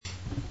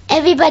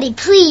Everybody,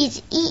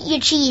 please eat your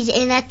cheese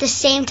and at the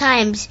same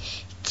time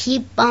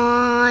keep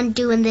on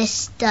doing this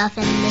stuff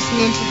and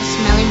listening to the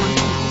Smelly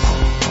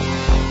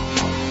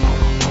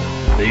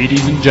Monkeys.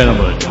 Ladies and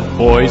gentlemen,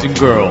 boys and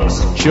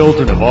girls,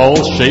 children of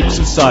all shapes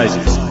and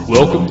sizes,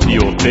 welcome to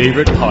your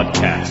favorite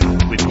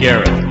podcast with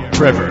Gareth,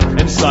 Trevor,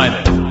 and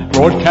Simon.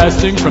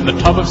 Broadcasting from the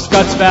top of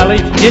Scotts Valley,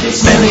 it's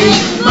Smelly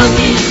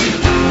Monkeys!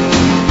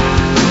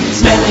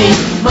 Smelly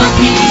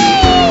Monkeys!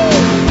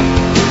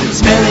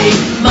 Smelly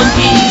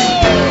Monkeys!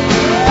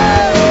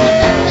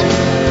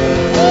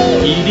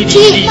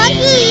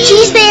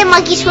 Cheese Day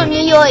Monkeys from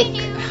New York.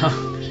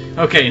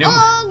 Okay, no.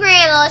 Oh,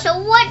 Grandma, so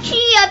what's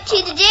she up to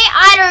today?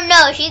 I don't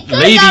know. She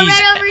could have got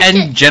right over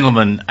Ladies and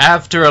gentlemen,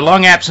 after a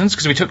long absence,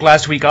 because we took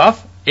last week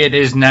off, it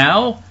is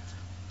now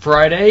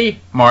Friday,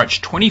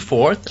 March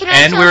 24th,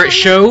 and we're at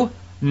show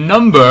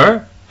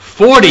number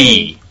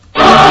 40.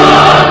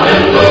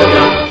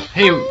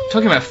 Hey,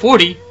 talking about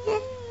 40,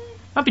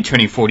 I'll be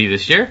turning 40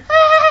 this year.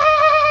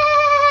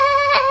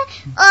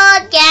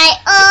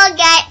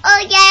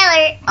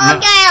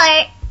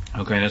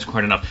 Okay, that's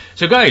quite enough.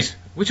 So, guys,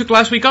 we took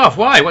last week off.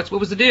 Why? What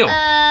was the deal?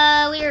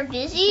 We were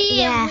busy.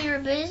 Yeah. And we were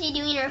busy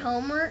doing our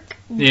homework.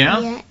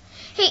 Yeah?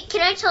 Hey,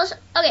 can I tell us?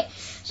 Okay,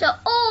 so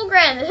old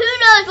Grandma, who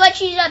knows what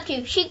she's up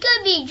to? She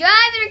could be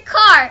driving a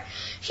car.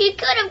 She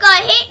could have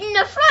got hit in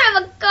the front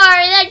of a car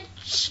and then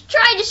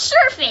tried to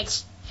surf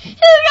it. Who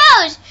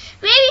knows?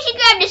 Maybe she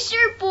grabbed a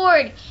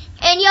surfboard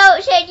and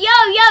said,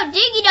 yo,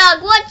 Diggy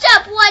Dog, what's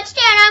up? What's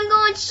that? I'm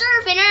going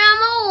surfing and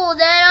I'm old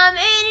and I'm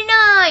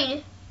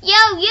 89.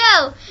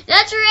 Yo,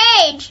 that's her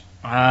age.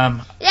 That's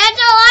all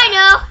I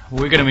know.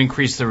 We're going to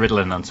increase the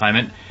riddling on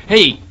Simon.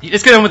 Hey,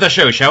 let's get on with our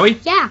show, shall we?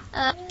 Yeah.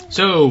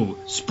 So,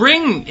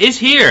 spring is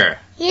here.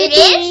 It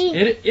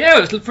is? Yeah,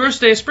 it was the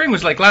first day of spring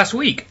was like last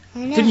week.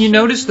 Didn't you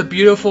notice the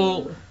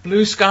beautiful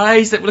blue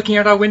skies that we're looking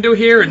out our window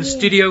here in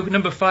studio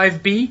number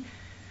 5B?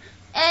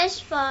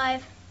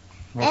 S5.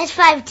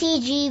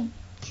 S5TG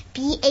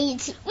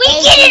B8. We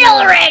get it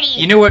already!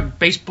 You know what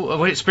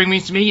spring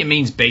means to me? It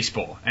means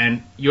baseball.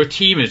 And your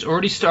team has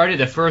already started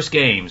their first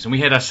games, and we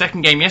had our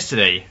second game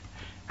yesterday.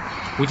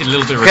 We did a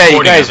little bit of recording. Okay,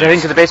 you guys, we're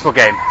into the baseball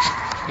game.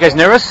 You guys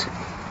nervous?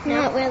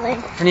 Not really.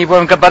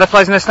 Anyone got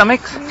butterflies in their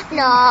stomachs?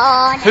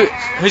 No.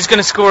 Who's going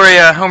to score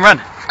a home run?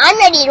 I'm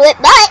ready to whip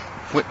butt.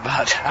 Whip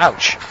butt.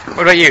 Ouch. What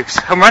about you?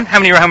 Home run? How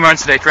many home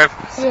runs today, Trev?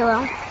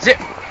 0.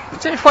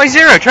 Why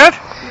 0, Trev?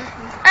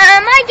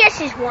 My guess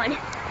is 1.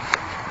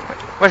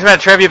 What's the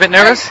matter, Trev? You a bit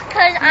nervous?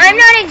 Because I'm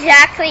not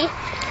exactly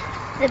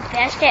the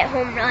best at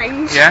home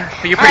runs. Yeah?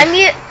 But you're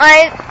pretty...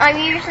 I'm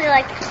usually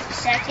like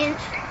second.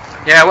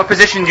 Yeah, what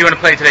position do you want to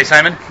play today,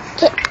 Simon?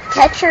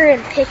 Catcher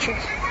and pitcher.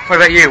 What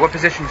about you? What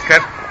positions,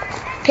 Trev?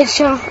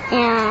 Pitcher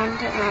and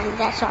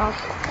that's all.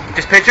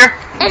 Just pitcher?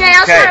 And I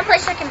also Okay. want to play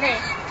second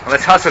base. Well,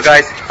 let's hustle,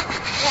 guys.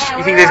 Yeah,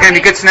 You think there's going to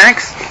be good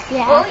snacks?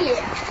 Yeah. Oh,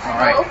 yeah. All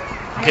right.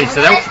 Okay,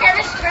 so Let's have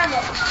a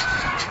scramble.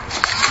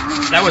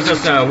 that was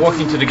us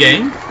walking to the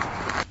game.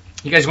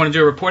 You guys want to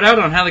do a report out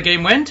on how the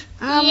game went?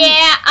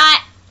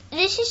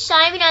 This is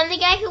Simon. I'm the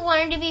guy who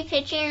wanted to be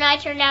pitcher, and I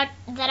turned out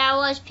that I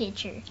was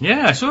pitcher.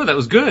 Yeah, I saw that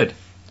was good.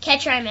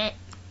 Catcher, I meant.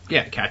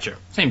 Yeah, catcher.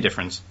 Same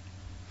difference.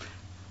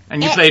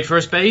 And you played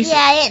first base?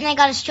 Yeah, and I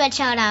got a stretch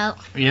out.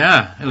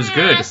 Yeah, it was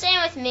good.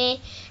 Same with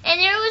me. And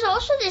there was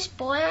also this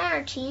boy on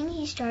our team.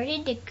 He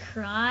started to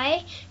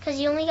cry because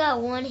he only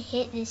got 1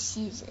 hit this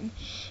season.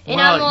 And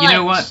Well, I'm you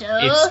know like, what? So?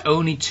 It's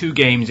only 2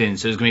 games in,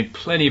 so there's going to be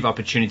plenty of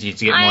opportunities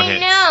to get more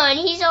hits. I know, and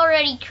he's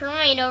already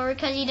crying over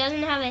because he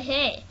doesn't have a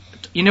hit.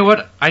 You know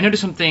what? I noticed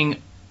something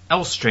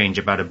else strange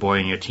about a boy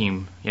on your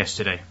team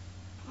yesterday.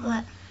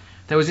 What?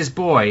 There was this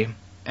boy,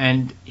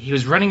 and he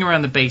was running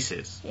around the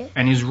bases. Yeah.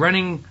 And he was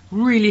running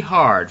really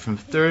hard from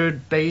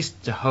third base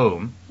to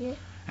home. Yeah.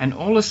 And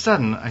all of a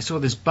sudden, I saw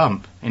this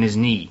bump in his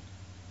knee.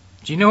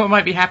 Do you know what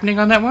might be happening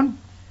on that one?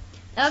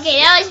 Okay,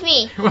 that was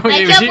me. Well, My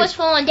it was cup you. was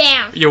falling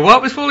down. Your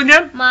what was falling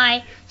down?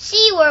 My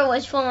seaward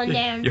was falling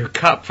down. Your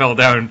cup fell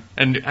down,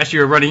 and as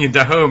you were running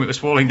into home, it was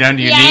falling down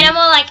to your Yeah, knee. and I'm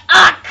all like,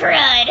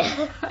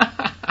 crud.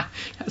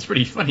 That's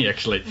pretty funny,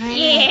 actually.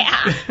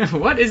 Yeah.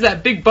 What is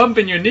that big bump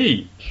in your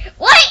knee?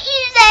 What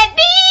is that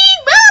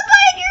big bump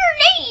on your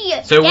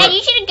knee? So Dad, what-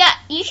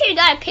 you should have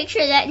got a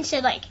picture of that and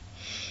said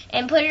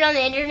and put it on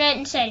the internet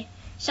and said,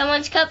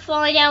 someone's cup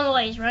falling down while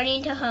he's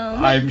running to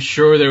home. I'm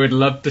sure they would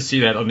love to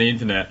see that on the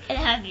internet.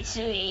 That'd be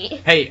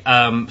sweet. Hey,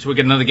 so we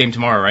get another game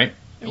tomorrow, right?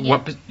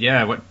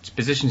 Yeah. What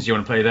positions do you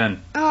want to play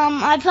then?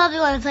 I'd probably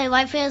want to play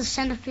right field,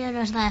 center field,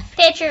 or left.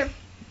 Pitcher.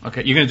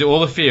 Okay, you're going to do all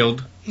the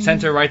field,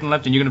 center, right, and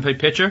left, and you're going to play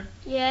pitcher?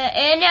 Yeah,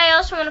 and I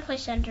also want to play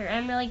center.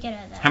 I'm really good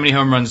at that. How many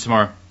home runs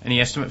tomorrow? Any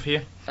estimate for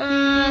you?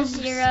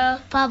 0.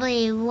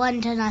 Probably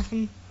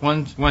 1-0.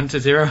 1 to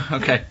 0?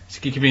 Okay,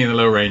 so keep me in the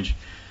low range.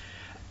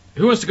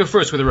 Who wants to go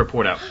first with a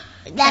report out?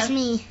 That's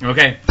me.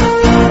 Okay.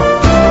 I'll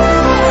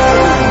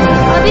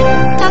be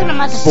talking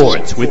about the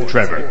Sports with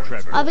Trevor.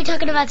 I'll be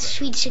talking about the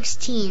Sweet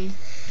 16.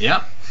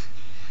 Yeah.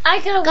 I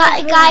got a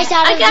Guys,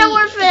 I got a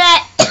word for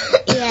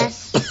that.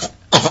 Yes.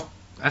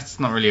 That's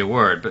not really a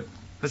word, but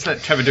let's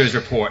let Trevor do his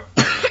report.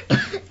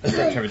 Let's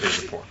let Trevor do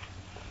his report.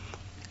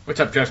 What's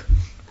up, Jeff?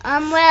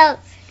 Well,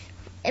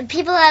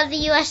 people out of the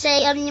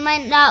USA, you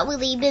might not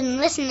really been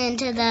listening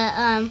to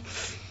the,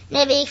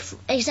 maybe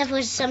except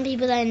for some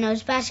people that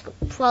knows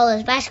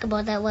follows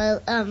basketball that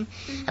will,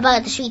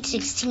 about the Sweet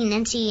 16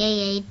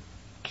 NCAA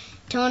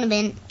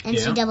tournament,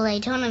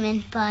 NCAA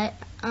tournament, but,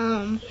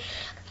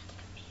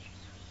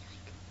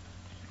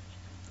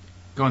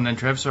 Go on then,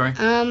 Trev, sorry.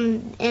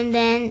 and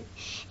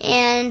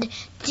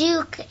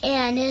Duke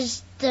and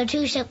the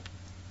two,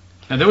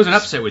 Now, there was an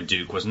upset with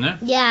Duke, wasn't there?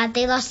 yeah,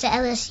 they lost to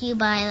LSU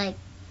by,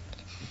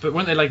 But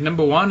weren't they,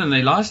 number one and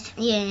they lost?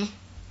 yeah,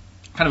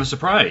 Kind of a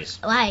surprise.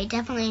 right,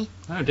 definitely.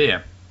 Oh,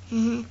 dear.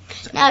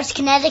 Now it's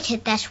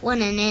Connecticut that's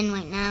 1-in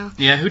right now.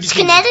 Yeah, who do you It's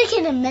think?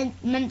 Connecticut and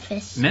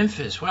Memphis.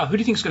 Memphis. Wow, who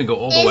do you think's going to go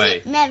all the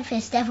way?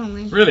 Memphis,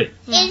 definitely. Really?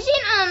 Yeah.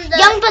 Isn't the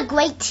Young but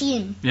great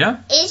team. Yeah?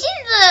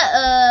 isn't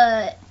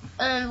the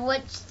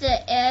what's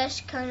the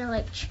S kind of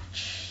like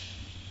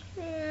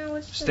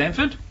what's the,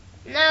 Stanford?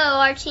 no,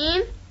 our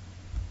team,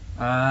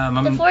 the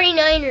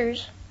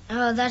 49ers.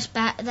 Oh, that's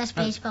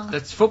baseball.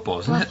 That's football,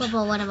 isn't Or it?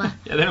 football, whatever.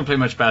 Yeah, they don't play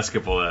much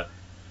basketball there.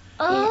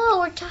 Oh,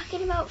 we're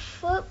talking about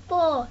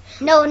football.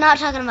 No, we're not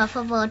talking about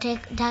football. We're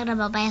talking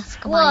about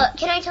basketball. Well,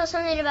 can I tell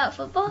something about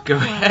football? Go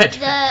ahead.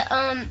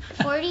 The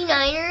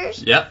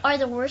 49ers Yep. are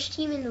the worst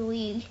team in the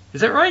league.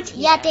 Is that right?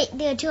 Yeah,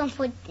 they're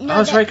 2-4. No, Oh,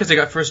 that's right, because they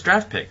got first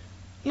draft pick.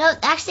 No,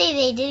 actually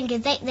they didn't,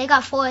 because they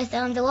got fourth.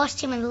 The worst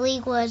team in the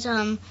league was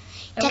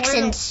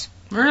Texans.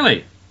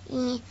 Really?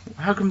 Yeah.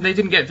 How come they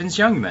didn't get Vince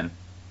Young then?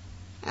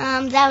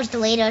 That was the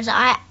Raiders.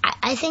 I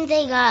think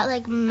they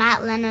got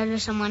Matt Leonard or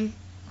someone.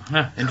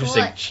 Huh,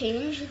 interesting. What,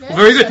 change this? Well,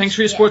 very good. Thanks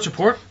for your sports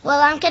report.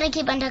 Well, I'm gonna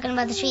keep on talking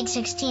about the Sweet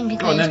 16 Go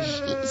on because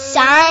then.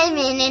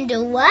 Simon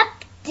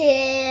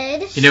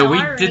interrupted. You know, we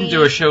Sorry. didn't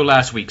do a show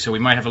last week, so we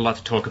might have a lot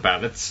to talk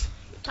about. Let's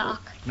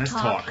Talk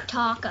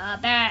talk.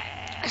 about.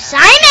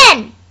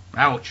 Simon.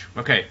 Ouch.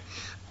 Okay.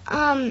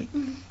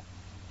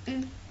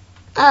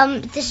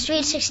 The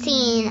Sweet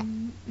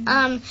 16.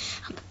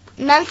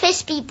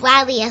 Memphis beat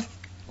Bradley.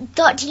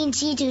 13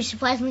 seed who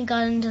surprisingly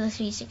got into the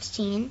Sweet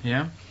 16.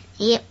 Yeah?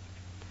 Yep.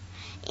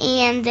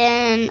 And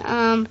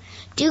then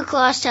Duke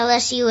lost to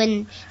LSU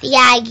in the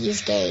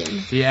Aggies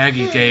game. The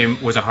Aggie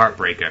game was a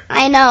heartbreaker.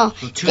 I know.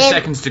 So 2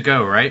 seconds to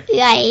go, right?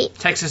 Right.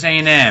 Texas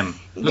A&M.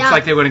 Looks Yeah.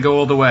 like they were going to go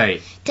all the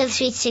way. To the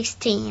Sweet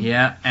 16.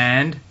 Yeah,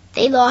 and?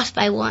 They lost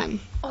by 1.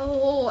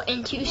 Oh,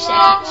 in 2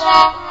 seconds.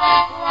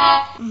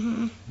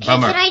 Mm-hmm. Hey,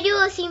 Bummer. can I do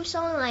a theme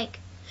song?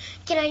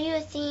 Can I do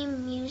a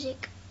theme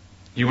music?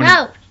 You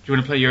No.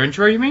 want to play your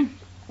intro, you mean?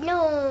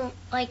 No,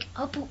 You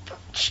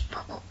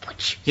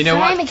know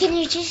Simon, what? can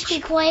you just be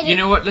quiet? You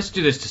know what? Let's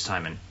do this to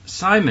Simon.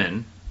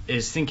 Simon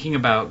is thinking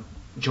about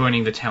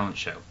joining the talent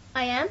show.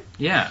 I am?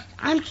 Yeah.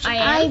 I am?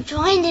 I'm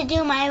trying to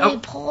do my Oh,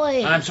 report.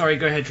 I'm sorry.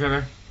 Go ahead,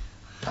 Trevor.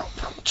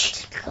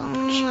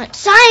 God.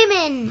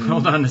 Simon!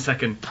 Hold on a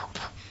second.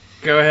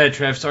 Go ahead,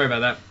 Trev. Sorry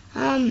about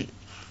that.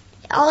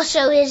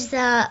 Also is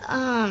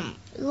the,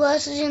 who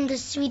else is in the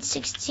Sweet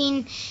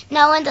 16?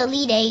 No, in the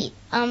Elite 8,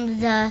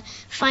 the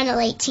Final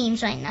 8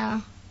 teams right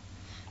now.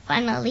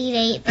 Final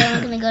Elite 8, they're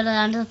going to go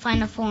down to the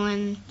Final 4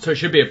 and, So it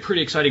should be a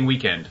pretty exciting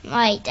weekend.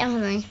 right,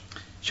 definitely.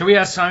 Shall we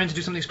ask Simon to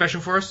do something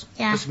special for us?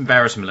 Yeah. Let's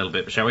embarrass him a little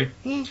bit, shall we?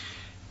 Yeah.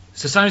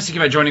 So Simon's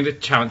thinking about joining the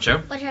talent show.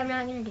 Which I'm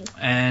not going to do.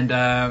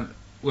 And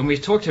when we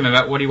talked to him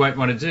about what he might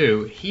want to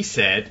do, he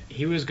said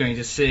he was going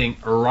to sing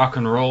a rock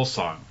and roll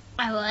song.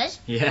 I was.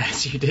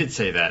 Yes, you did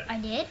say that. I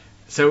did.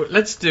 So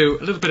let's do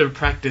a little bit of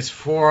practice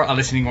for our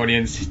listening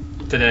audience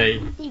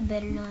today. You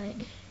better not.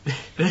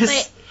 This.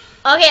 Wait.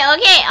 Okay,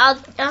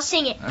 I'll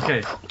sing it.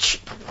 Okay. Up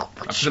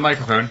to the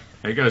microphone.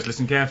 There he goes.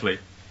 Listen carefully.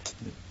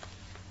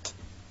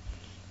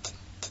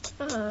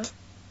 Uh-huh.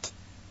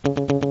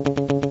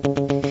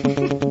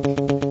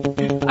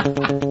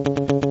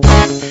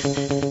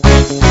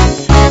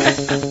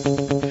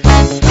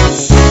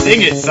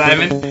 Sing it,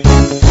 Simon. I'm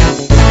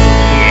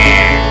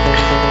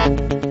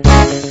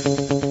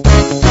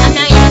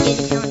not going to do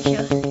the talent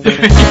show.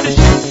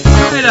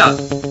 Try it out.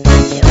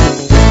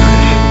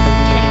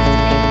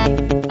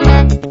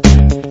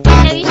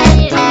 Have you seen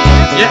it?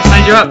 Yeah,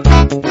 signed you up.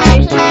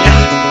 Seriously?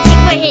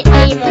 Yeah. Take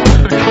my name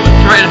off. Okay,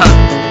 try it out.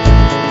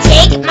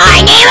 Take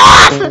my name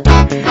off! No. Here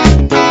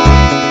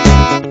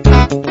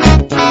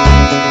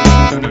you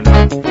go, Simon.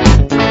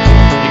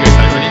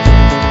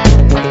 Ready?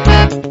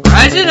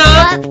 Rising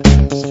up.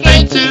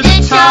 Straight to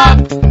the top.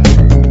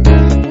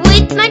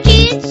 With my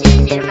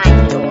chances in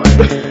my door.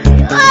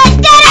 I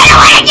don't know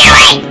what I'm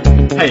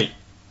doing! Hey,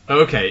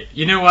 okay,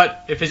 you know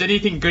what? If there's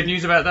anything good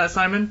news about that,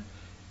 Simon,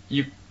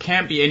 you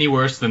can't be any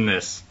worse than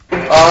this.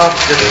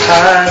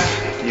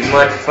 Often you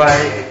might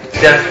fight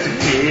just to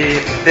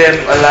keep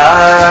them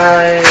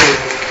alive.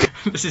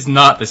 This is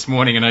not this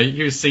morning, and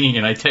he was singing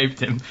and I taped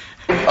him.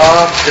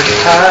 Often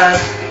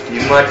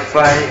you might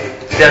fight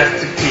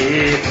just to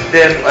keep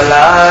them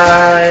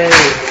alive.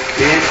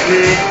 It's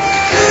the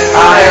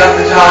eye of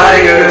the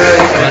tiger.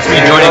 That's me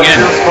joining in.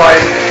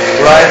 Fight,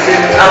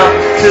 rising up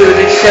to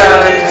the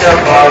challenge of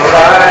our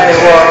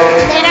rival.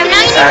 Then I'm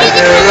not And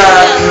the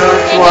last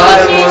note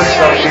why was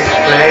stuck in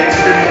place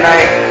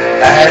tonight.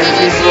 And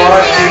she's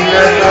watching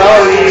us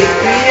all eat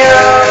the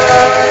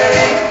eye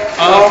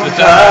of the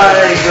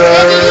tiger.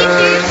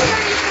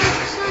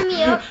 Sign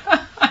me up.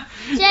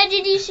 Dad,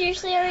 did you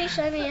seriously already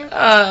sign me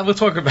up? We'll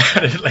talk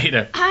about it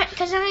later.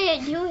 Because I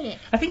ain't doing it.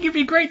 I think you'd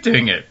be great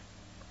doing it.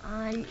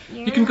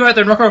 You You can go out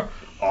there and rock out,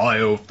 Eye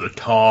of the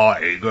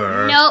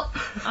Tiger. Nope,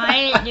 I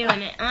ain't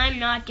doing it. I'm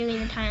not doing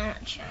the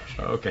talent show.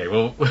 Okay,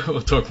 we'll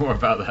talk more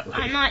about that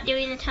later. I'm not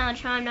doing the talent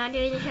show. I'm not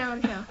doing the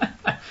talent show.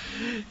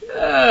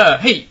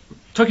 Hey,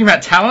 talking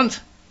about talent,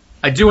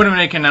 I do want to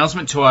make an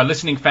announcement to our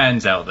listening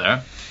fans out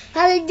there.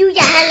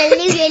 Hallelujah,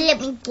 hallelujah, let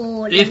me go,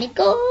 let me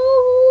go.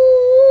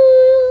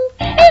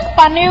 If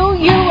I knew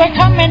you were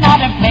coming out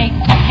to bake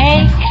a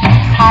cake,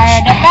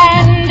 hired a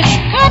band,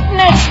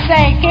 goodness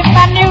sake. If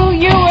I knew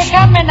you were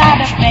coming out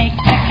to bake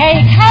a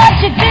cake,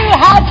 how'd you do?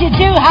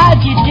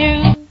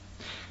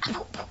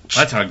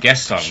 That's our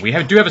guest song. We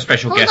do have a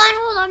special guest.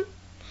 Hold on.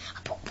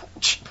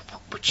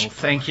 Well,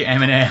 thank you,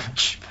 Eminem.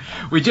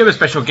 We do have a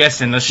special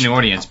guest in the listening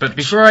audience, but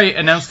before I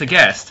announce the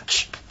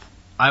guest,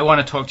 I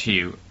want to talk to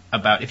you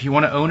about if you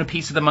want to own a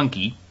piece of the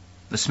monkey,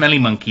 the smelly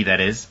monkey that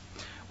is,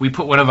 we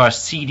put one of our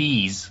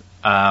CDs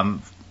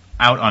out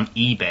on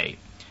eBay,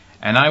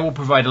 and I will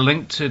provide a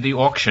link to the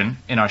auction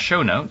in our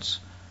show notes.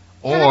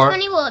 How much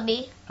money will it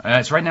be?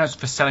 Right now it's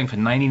for selling for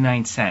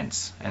 99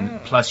 cents,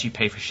 and plus you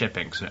pay for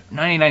shipping. So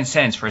 99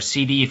 cents for a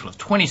CD full of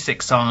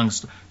 26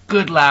 songs,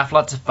 good laugh,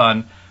 lots of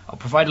fun. I'll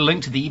provide a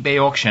link to the eBay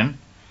auction,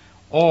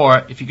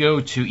 or if you go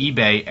to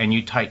eBay and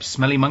you type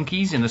Smelly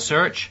Monkeys in the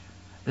search,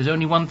 there's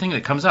only one thing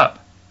that comes up.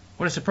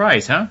 What a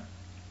surprise, huh?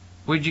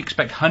 Would you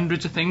expect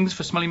hundreds of things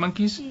for Smelly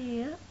Monkeys?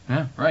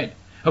 Yeah, right.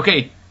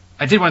 Okay,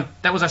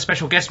 that was our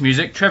special guest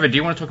music. Trevor, do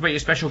you want to talk about your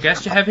special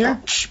guest you have here?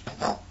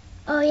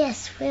 Oh,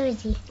 yes, where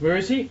is he? Where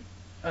is he?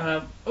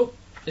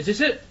 Is this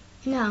it?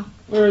 No,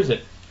 Where is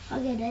it?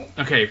 I'll get it.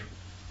 Okay,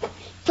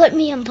 Put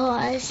me on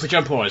pause. put you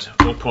on pause.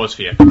 We'll pause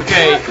for you.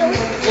 Okay,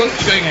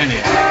 what's going on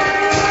here?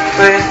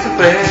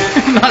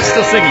 Not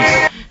still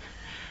singing.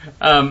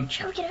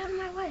 Joe, get out of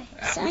my way.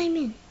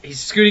 Simon. He's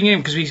scooting in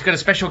because he's got a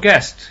special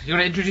guest. You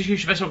want to introduce your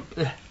special...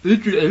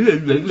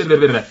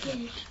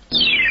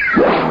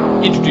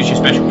 Introduce your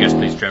special guest,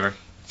 please, Trevor.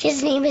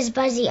 His name is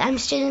Buzzy. I'm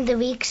student of the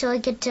week, so I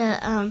get to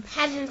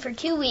Have him for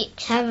 2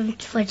 weeks. have him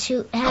for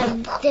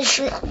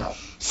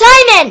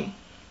Simon!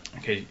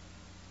 Okay.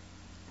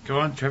 Go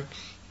on, Trevor.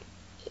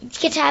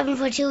 Get to have him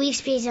for 2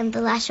 weeks because I'm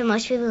the last one.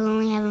 Most people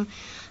only have him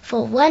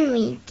for 1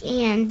 week.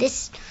 And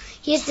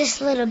here's this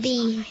little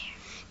bee.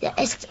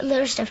 It's a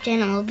little stuffed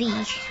animal bee.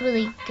 He's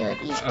really good.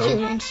 He's cute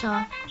and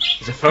soft.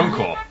 It's a phone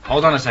call.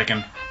 Hold on a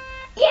second.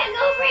 Yeah,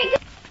 go for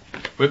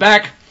it. We're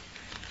back.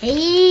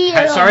 Hey,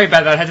 Sorry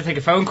about that. I had to take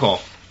a phone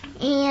call.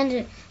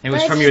 And It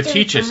was from your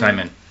teacher,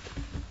 Simon.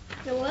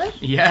 The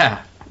what?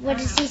 Yeah. what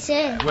does he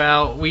say?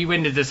 Well, we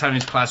went into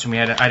Simon's classroom.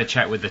 I had a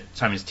chat with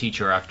Simon's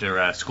teacher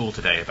after school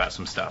today about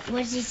some stuff. What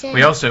does he say?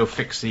 We also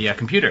fixed the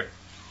computer.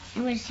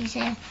 And what does he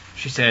say?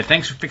 She said,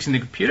 thanks for fixing the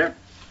computer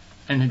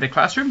in the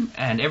classroom,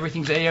 and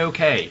everything's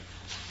A-OK.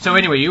 So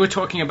anyway, you were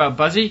talking about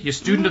Buzzy, your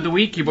student of the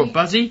week. You brought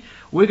Buzzy.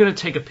 We're going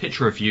to take a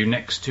picture of you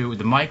next to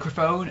the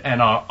microphone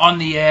and our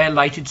on-the-air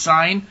lighted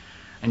sign,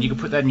 and you can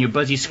put that in your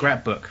Buzzy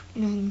scrapbook.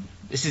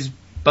 This is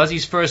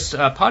Buzzy's first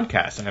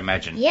podcast, I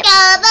imagine. Yep.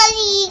 Go,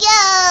 Buzzy,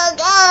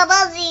 go,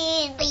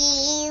 Buzzy,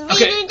 please.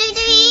 Okay.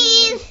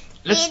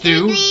 Let's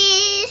do...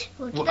 Please.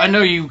 Well, I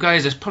know you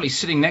guys are probably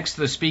sitting next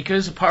to the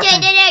speakers, apart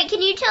from... Dad,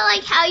 can you tell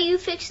how you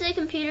fixed the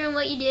computer and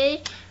what you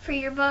did for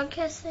your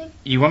podcast thing?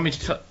 You want me to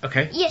tell...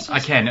 Okay. Yes. I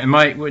can, in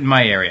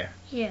my area.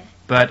 Yeah.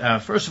 But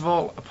first of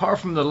all, apart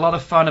from the lot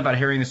of fun about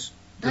hearing this,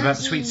 about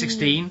the Sweet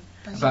 16,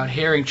 about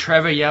hearing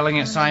Trevor yelling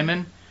at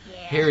Simon,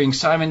 hearing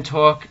Simon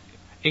talk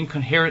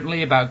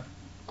incoherently about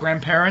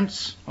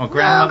grandparents or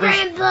grandmothers,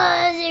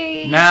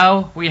 Grandbuzzer.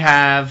 now we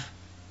have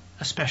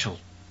a special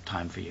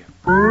time for you.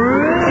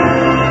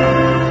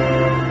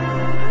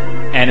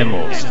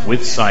 Animals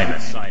with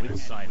Simon.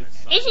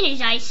 Isn't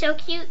his eyes so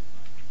cute?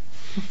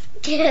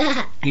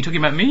 Are you talking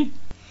about me?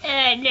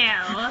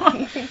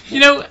 No. You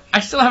know, I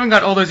still haven't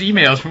got all those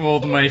emails from all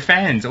my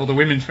fans, all the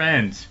women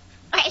fans.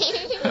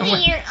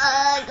 You're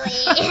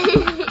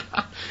ugly.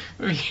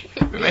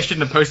 Maybe I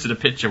shouldn't have posted a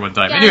picture one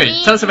time.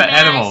 Anyway, tell us about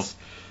animals.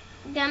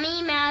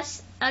 Gummy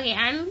mouse. Okay,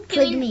 I'm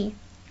Quick doing... me.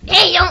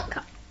 Hey, don't...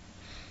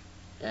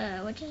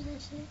 what does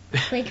that say?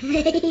 Quick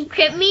me.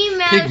 Pygmy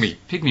mouse.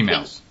 Pygmy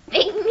mouse.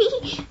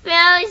 Pygmy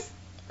mouse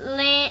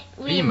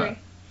lemur.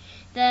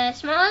 The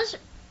smallest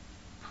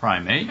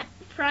Primate.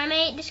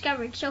 primate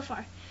discovered so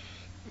far.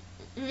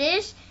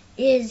 This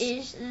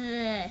Is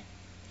the...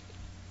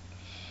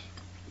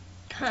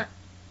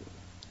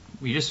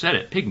 We just said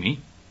it. Pygmy.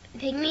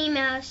 Pygmy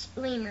mouse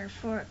lemur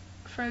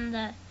from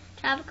the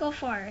tropical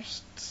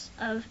forests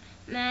of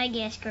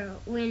Madagascar.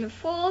 When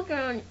full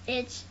grown,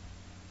 its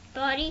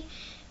body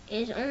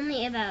is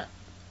only about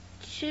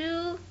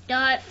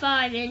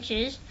 2.5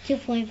 inches,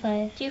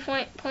 2.5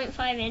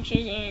 2.5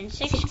 inches, and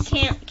 6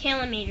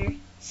 centimeters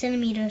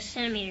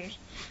centimeters.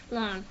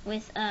 long,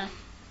 with a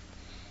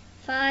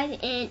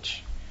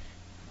 5-inch,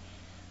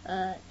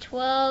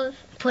 12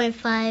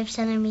 0.5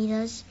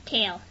 centimeters.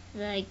 tail.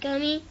 The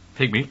gummy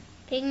Pygmy.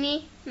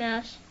 pygmy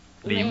mouse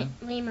Lemur.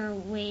 lemur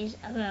weighs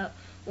about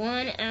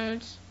 1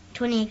 ounce.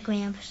 28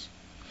 grams.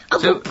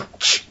 So,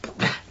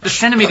 the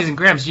centimeters and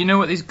grams, do you know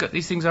what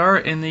these things are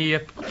in the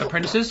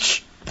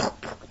apprentices? Do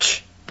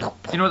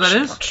you know what that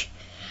is?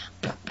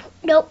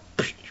 Nope.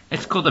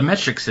 It's called the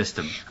metric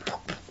system.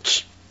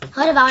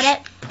 What about it?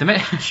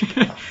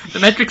 The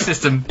metric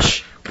system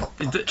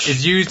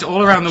is used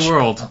all around the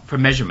world for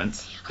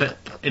measurements, but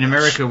in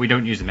America we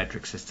don't use the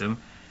metric system.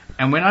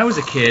 And when I was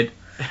a kid,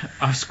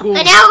 our school...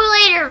 An hour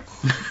later.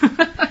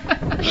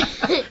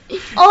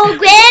 Oh,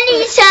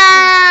 Granny's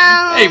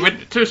house! Hey,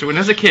 when I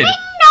was a kid,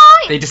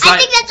 they I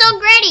decided... think that's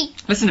old Granny.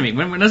 Listen to me.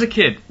 When I was a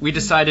kid, we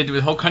decided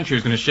the whole country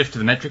was going to shift to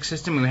the metric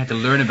system, and we had to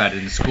learn about it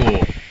in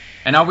school.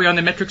 And are we on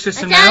the metric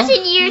system now?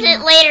 1,000 years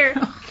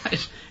later.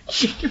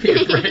 Give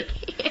me a break.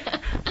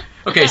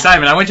 Okay,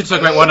 Simon, I want you to talk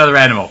about one other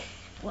animal.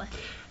 What?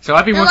 So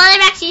I've been The working...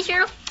 leatherback sea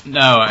turtle?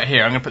 No,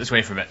 here, I'm going to put this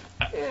away for a bit.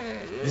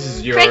 This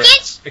is your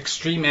Crickets?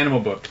 extreme animal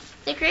book.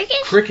 The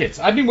crickets? Crickets.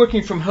 I've been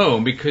working from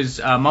home because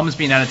Mum's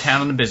been out of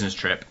town on a business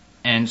trip.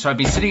 And so I've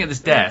been sitting at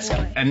this desk.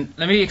 And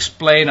let me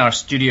explain our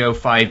Studio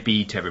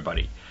 5B to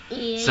everybody.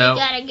 Yeah, So, you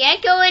got a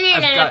gecko in it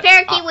I've and got- a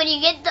parakeet. When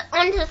you get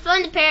onto the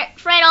phone, the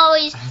Fred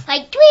always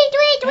like tweet,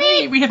 tweet,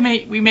 Hey,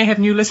 tweet. we may have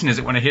new listeners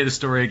that want to hear the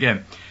story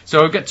again.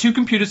 So I've got two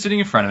computers sitting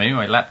in front of me,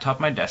 my laptop,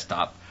 my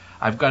desktop.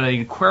 I've got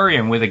an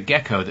aquarium with a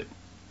gecko that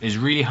is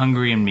really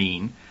hungry and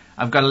mean.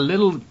 I've got a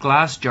little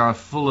glass jar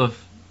full of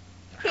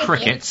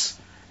crickets.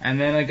 And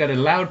then I've got a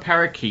loud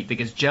parakeet that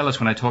gets jealous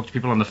when I talk to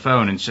people on the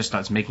phone and just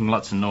starts making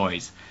lots of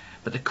noise.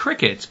 But the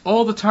crickets,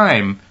 all the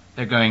time,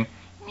 they're going,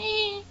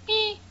 me,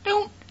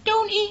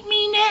 don't eat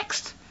me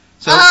next.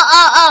 So,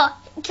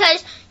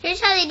 Because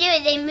here's how they do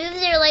it. They move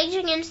their legs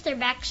against their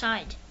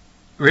backside.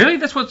 really?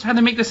 That's how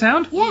they make the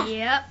sound? Yeah.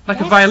 Yep.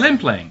 Like a violin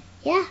playing?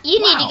 Yeah. You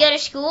need Wow. to go to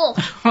school.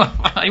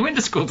 I went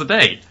to school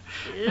today.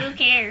 Who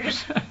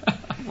cares?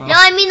 Well, No,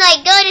 I mean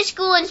like go to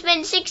school and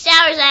spend 6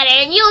 hours at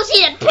it, and you'll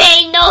see the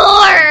pain, the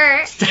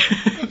horror.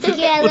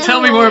 Yeah, well,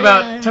 tell me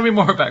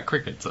more about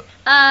crickets.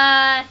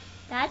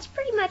 That's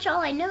pretty much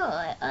all I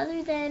know.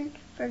 Other than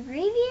for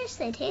Grievous,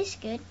 they taste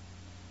good.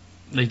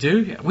 They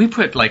do? Yeah. We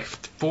put like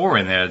 4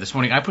 in there this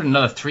morning. I put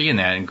another 3 in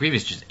there, and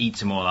Grievous just eats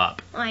them all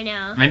up. I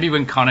know. Maybe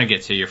when Connor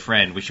gets here, your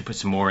friend, we should put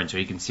some more in so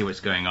he can see what's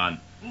going on.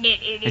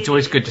 It's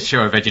always good to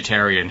show a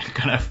vegetarian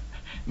kind of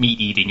meat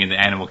eating in the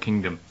animal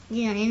kingdom.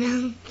 Yeah, I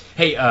know.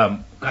 Hey,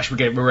 gosh,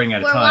 we're running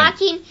out of time.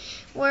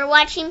 We're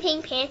watching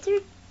Pink Panther.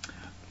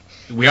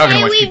 We are going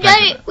to watch Pink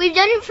Panther. We've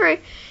done it for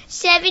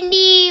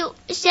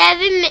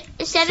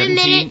 77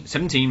 minutes.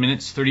 17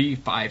 minutes,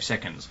 35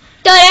 seconds.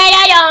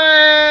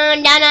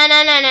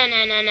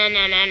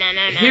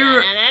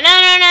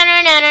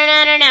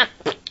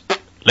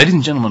 Ladies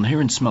and gentlemen,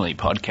 here in Smelly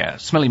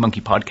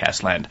Monkey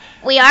Podcast Land,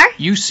 We are.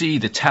 you see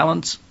the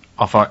talents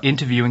of our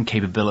interviewing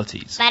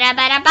capabilities.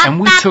 And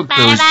we took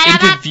those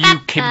interview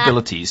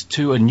capabilities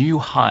to a new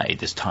high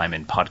this time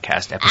in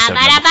podcast episode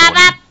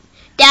number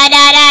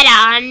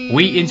 40.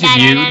 We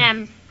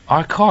interviewed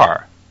our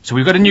car. So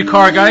we've got a new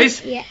car,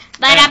 guys. Yeah.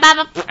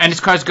 And this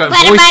car's got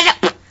voice.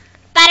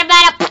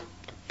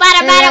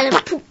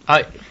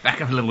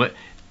 Back up a little bit.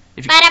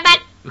 If you,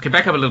 okay,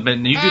 back up a little bit,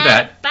 and you do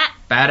that.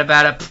 Bada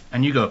bada,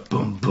 and you go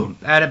boom boom.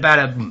 Bada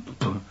bada boom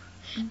boom.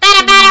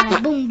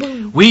 Boom,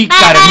 boom. We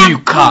got a new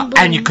car,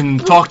 and you can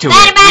talk to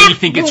it. We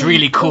think it's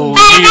really cool. We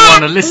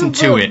want to listen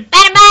to it.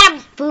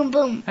 Boom,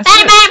 boom. That's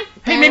it.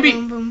 Hey, maybe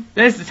Boom, boom.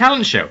 there's the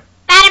talent show.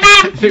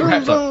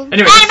 Boom, boom.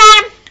 Anyway,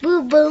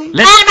 Boom, boom.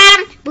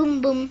 let's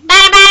Boom, boom.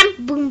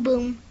 Boom,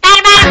 boom.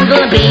 I'm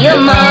gonna be a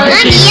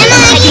monkey.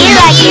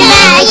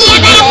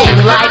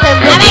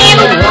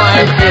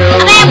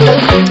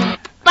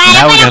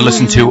 now we're going to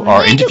listen to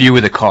our interview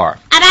with a car.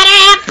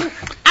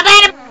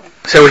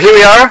 So here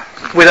we are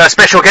with our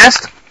special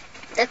guest,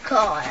 The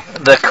car.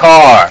 the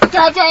car.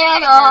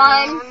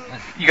 Dun-dun-dun-dun.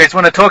 You guys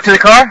want to talk to the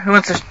car? Who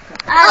wants to?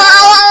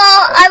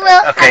 I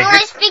will. Okay. I'm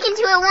only speaking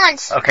to it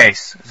once. Okay,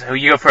 so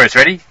you go first.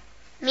 Ready?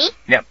 Me?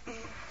 Yep.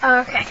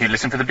 Okay. Okay,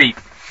 listen for the beep.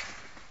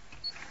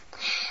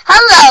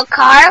 Hello,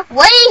 car.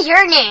 What is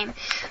your name?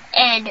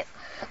 And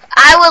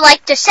I would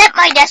like to set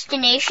my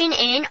destination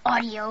in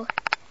audio.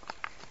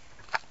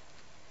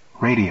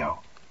 Radio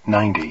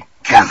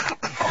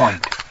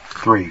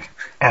 90.3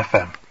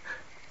 FM.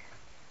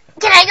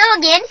 Can I go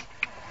again?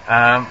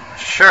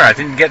 Sure. I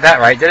didn't get that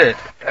right, did it?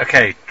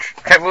 Okay.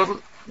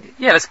 Well,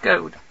 yeah, let's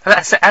go.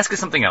 Ask us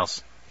something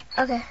else.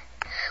 Okay.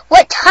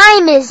 What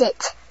time is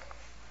it?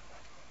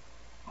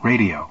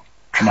 Radio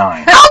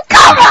 9 Oh,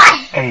 come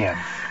on! AM.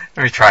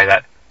 Let me try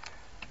that.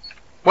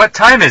 What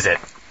time is it?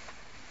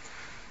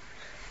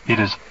 It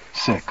is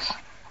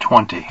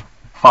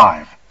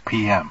 6:25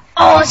 p.m.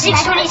 Oh,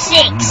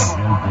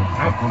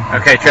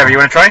 6:26. Okay, Trevor, you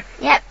want to try?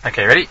 Yep.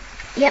 Okay, ready?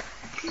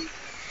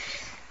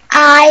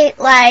 I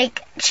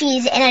like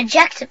cheese in a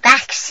jacked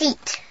back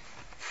seat.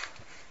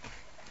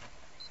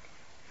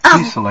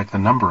 Please select the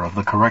number of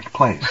the correct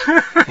place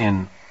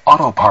in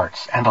auto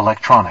parts and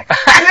electronics.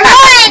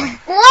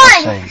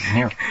 One! Say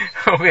near.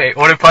 Okay,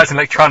 auto parts and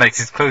electronics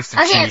is close to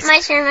Okay, cheese.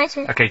 my turn.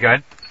 Okay, go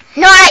ahead.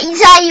 No, I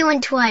saw you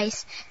win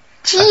twice.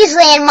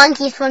 Cheeseland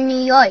monkeys from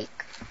New York.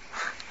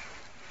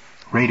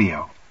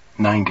 Radio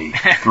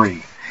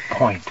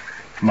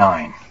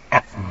 93.9.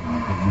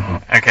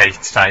 Okay,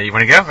 start. You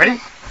want to go? Ready?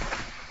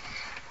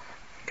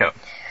 Go.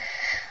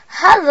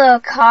 Hello,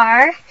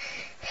 car.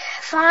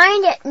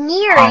 Find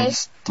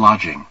nearest.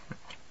 Lodging.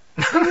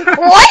 What?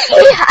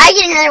 I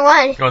get another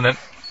one. Go on then.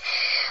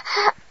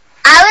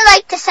 I would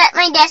like to set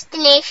my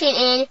destination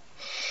in.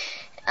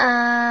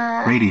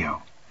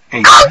 Radio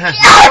 8. Oh,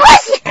 I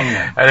wasn't.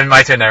 AM. And then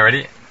my turn now.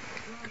 Ready?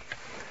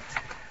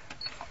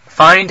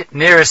 Find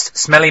nearest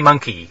smelly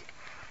monkey.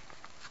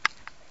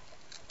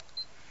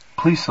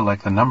 Please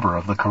select the number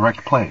of the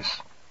correct place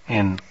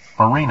in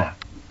Marina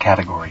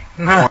category.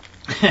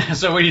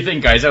 So what do you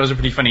think, guys? That was a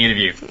pretty funny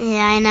interview.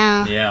 Yeah, I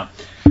know. Yeah.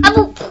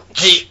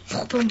 Hey,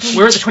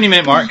 we're at the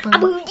 20-minute mark.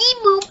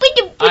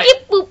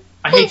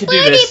 I hate to do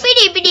this.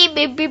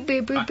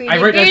 I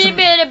wrote down some...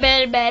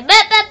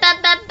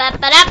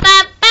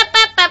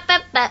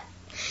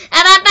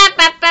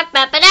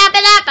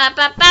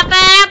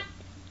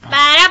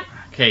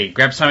 Okay,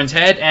 grab Simon's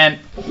head and...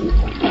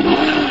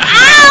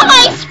 Ow,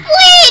 my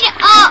spleen!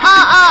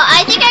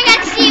 I think I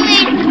got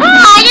seaweed. Oh,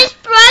 I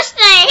just brushed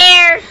my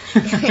hair.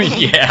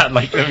 Yeah,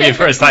 like that'll be the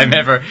first time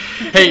ever.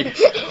 Hey,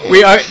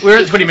 we're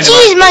at 20 minutes.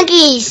 Cheese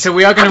monkeys! So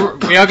we are gonna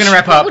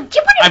wrap up.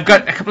 I've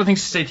got a couple of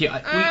things to say to you.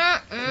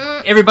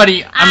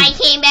 Everybody, I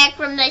came back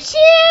from the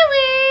sewer.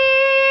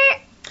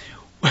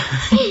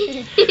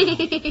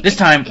 This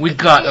time we've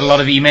got a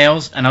lot of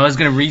emails, and I was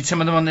going to read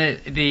some of them on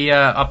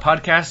our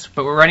podcast,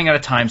 but we're running out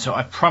of time, so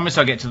I promise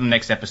I'll get to the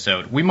next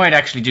episode. We might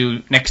actually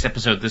do next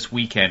episode this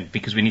weekend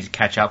because we need to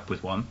catch up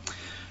with one.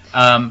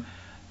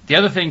 The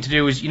other thing to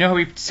do is, you know how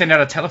we send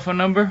out a telephone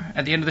number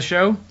at the end of the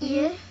show?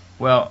 Yeah.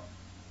 Well,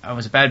 I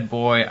was a bad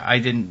boy. I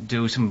didn't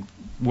do some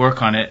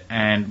work on it,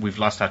 and we've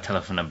lost our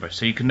telephone number.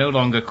 So you can no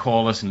longer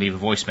call us and leave a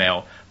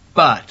voicemail.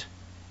 But,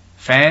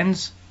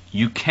 fans,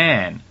 you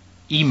can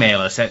email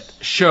us at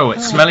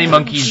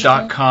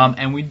show@smellymonkeys.com,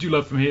 and we do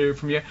love to hear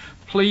from you.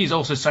 Please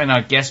also sign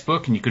our guest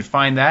book, and you can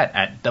find that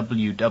at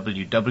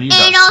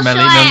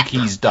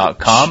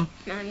www.smellymonkeys.com.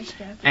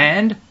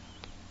 And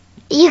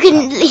you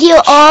can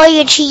hear all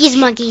your cheese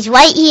monkeys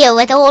right here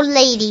with old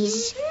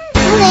ladies.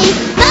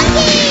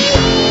 Monkey!